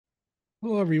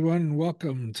Hello, everyone, and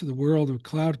welcome to the world of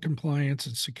cloud compliance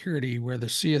and security, where the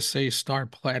CSA STAR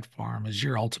platform is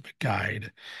your ultimate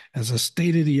guide. As a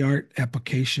state-of-the-art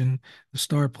application, the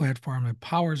STAR platform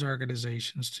empowers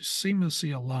organizations to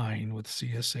seamlessly align with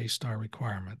CSA STAR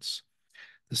requirements.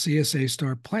 The CSA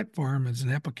STAR platform is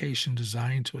an application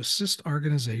designed to assist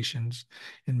organizations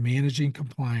in managing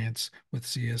compliance with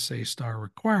CSA STAR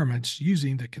requirements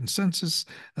using the Consensus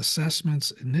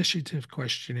Assessments Initiative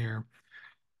Questionnaire,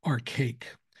 or CAIQ.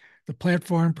 The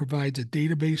platform provides a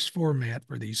database format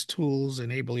for these tools,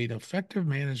 enabling effective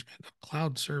management of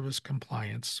cloud service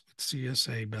compliance with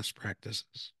CSA best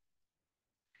practices.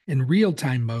 In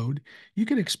real-time mode, you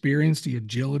can experience the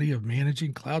agility of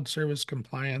managing cloud service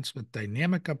compliance with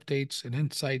dynamic updates and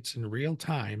insights in real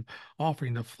time,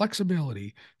 offering the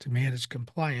flexibility to manage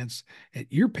compliance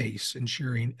at your pace,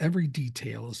 ensuring every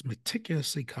detail is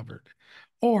meticulously covered.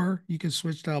 Or you can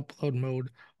switch to upload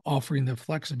mode, offering the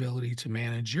flexibility to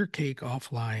manage your cake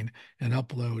offline and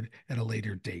upload at a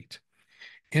later date.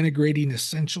 Integrating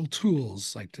essential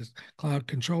tools like the Cloud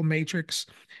Control Matrix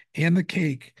and the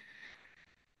cake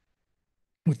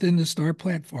within the STAR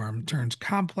platform turns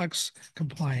complex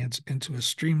compliance into a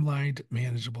streamlined,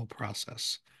 manageable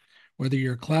process. Whether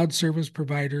you're a cloud service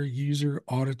provider, user,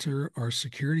 auditor, or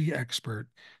security expert,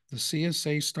 the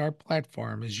CSA STAR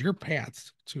platform is your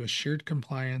path to assured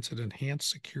compliance and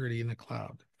enhanced security in the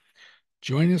cloud.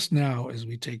 Join us now as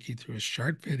we take you through a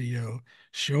short video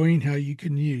showing how you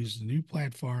can use the new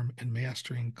platform in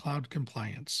mastering cloud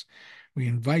compliance. We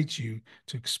invite you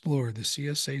to explore the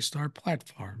CSA STAR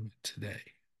platform today.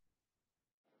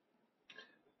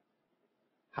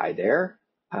 Hi there.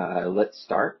 Let's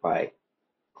start by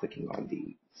clicking on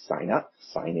the sign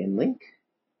in link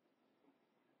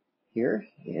here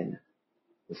in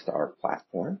the STAR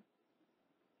platform.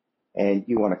 And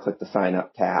you want to click the sign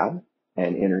up tab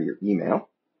and enter your email.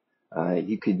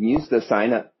 You could use the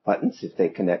sign up buttons if they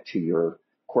connect to your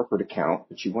corporate account,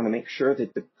 but you want to make sure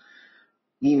that the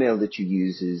email that you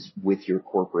use is with your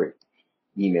corporate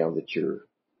email that you're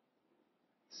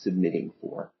submitting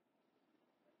for.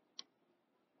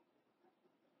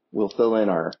 We'll fill in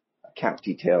our account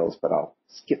details, but I'll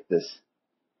skip this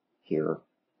here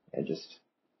and just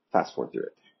fast forward through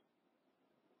it.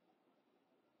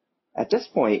 At this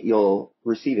point, you'll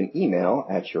receive an email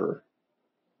at your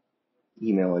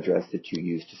email address that you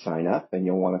used to sign up, and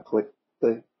you'll want to click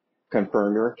the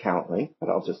confirm your account link, but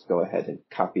I'll just go ahead and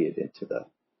copy it into the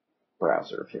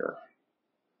browser here.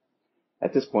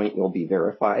 At this point, you'll be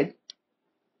verified,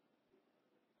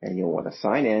 and you'll want to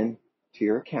sign in to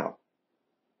your account.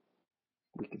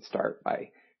 We can start by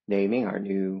naming our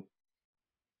new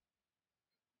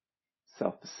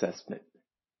self-assessment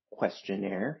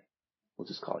questionnaire. We'll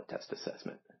just call it test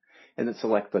assessment. And then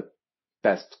select the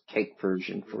best CAIQ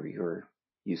version for your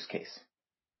use case.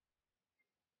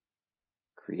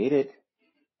 Create it,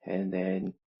 and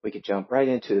then we could jump right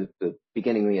into the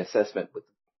beginning of the assessment with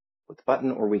the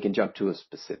button, or we can jump to a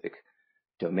specific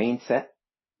domain set.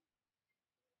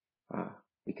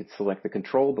 We could select the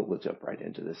control, but we'll jump right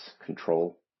into this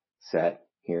control set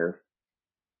here.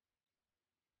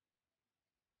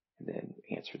 And then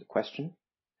answer the question.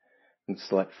 And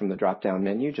select from the drop-down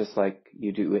menu, just like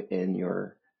you do it in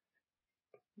your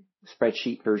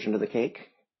spreadsheet version of the CAIQ.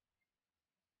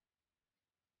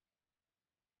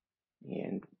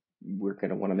 And we're going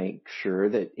to want to make sure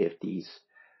that if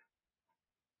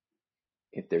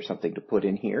there's something to put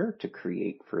in here to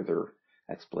create further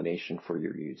explanation for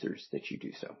your users, that you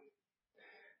do so.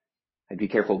 And be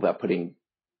careful about putting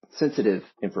sensitive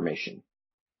information,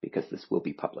 because this will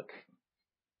be public.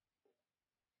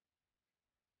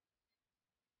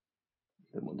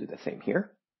 Then we'll do the same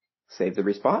here. Save the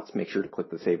response. Make sure to click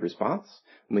the save response.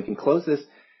 And we can close this.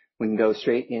 We can go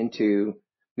straight into,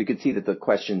 we can see that the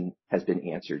question has been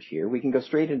answered here. We can go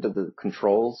straight into the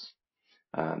controls.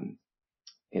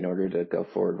 In order to go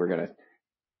forward, we're going to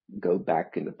go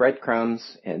back in the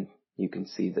breadcrumbs, and you can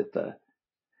see that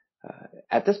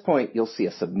at this point, you'll see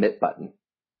a submit button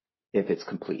if it's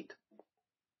complete.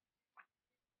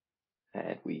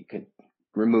 And we can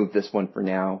remove this one for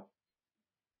now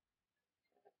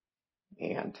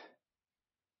and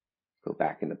go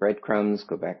back in the breadcrumbs,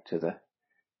 go back to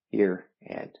here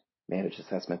and manage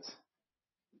assessments.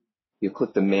 You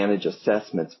click the manage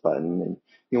assessments button, and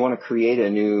you want to create a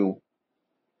new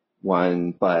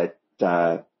one, but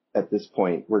at this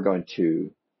point, we're going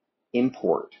to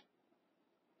import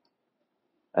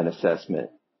an assessment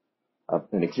of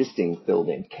an existing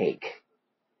filled-in CAIQ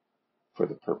for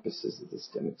the purposes of this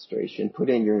demonstration. Put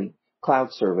in your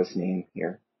cloud service name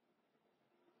here,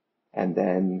 and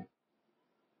then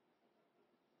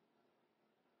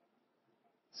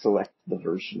select the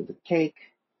version of the CAIQ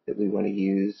that we want to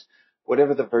use.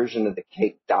 Whatever the version of the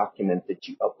CAIQ document that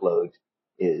you upload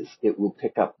is, it will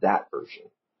pick up that version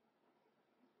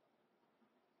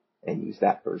and use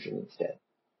that version instead.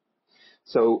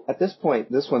 So at this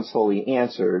point, this one's fully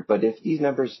answered, but if these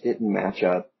numbers didn't match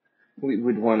up, we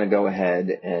would want to go ahead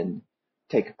and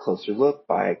take a closer look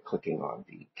by clicking on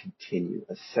the Continue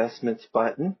Assessments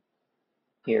button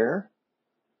here.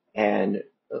 And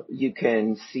you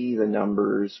can see the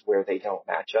numbers where they don't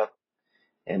match up.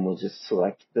 And we'll just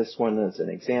select this one as an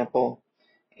example.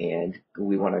 And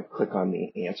we want to click on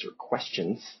the Answer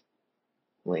Questions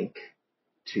link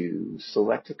to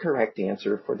select the correct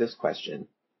answer for this question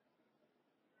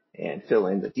and fill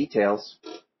in the details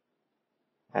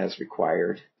as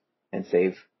required and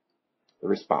save the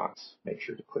response. Make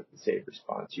sure to click the Save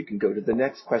Response. You can go to the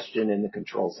next question in the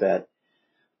control set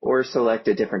or select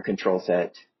a different control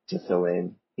set to fill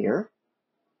in here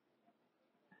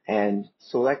and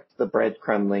select the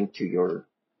breadcrumb link to your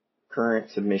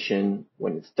current submission.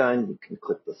 When it's done, you can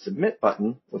click the Submit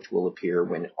button, which will appear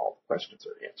when all the questions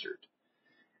are answered.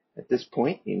 At this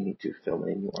point, you need to fill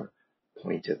in your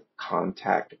point of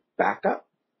contact backup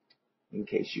in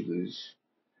case you lose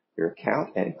your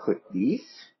account and click these.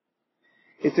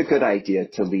 It's a good idea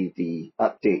to leave the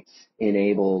updates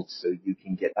enabled so you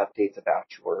can get updates about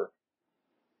your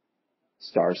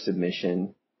STAR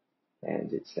submission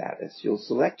and its status. You'll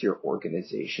select your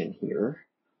organization here.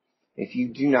 If you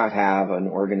do not have an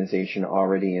organization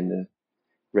already in the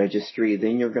registry,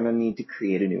 then you're going to need to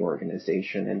create a new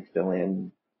organization and fill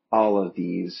in all of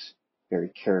these very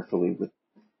carefully with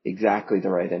exactly the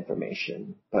right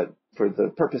information. But for the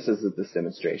purposes of this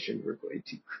demonstration, we're going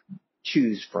to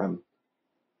choose from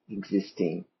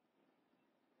existing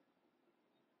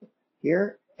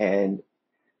here, and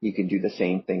you can do the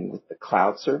same thing with the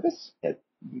cloud service.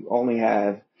 You only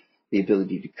have the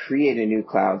ability to create a new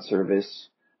cloud service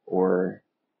or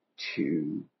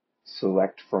to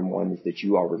select from ones that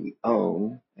you already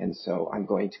own. And so I'm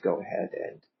going to go ahead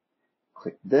and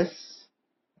click this,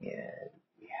 and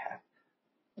we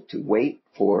have to wait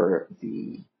for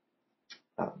the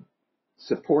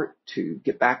support to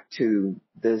get back to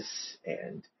this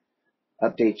and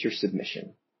update your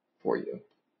submission for you.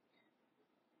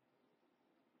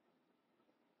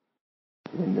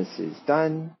 When this is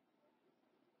done,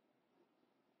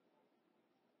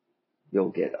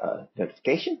 you'll get a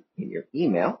notification in your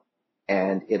email,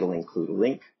 and it'll include a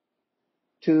link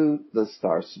to the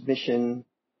STAR submission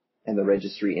and the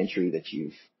registry entry that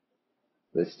you've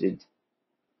listed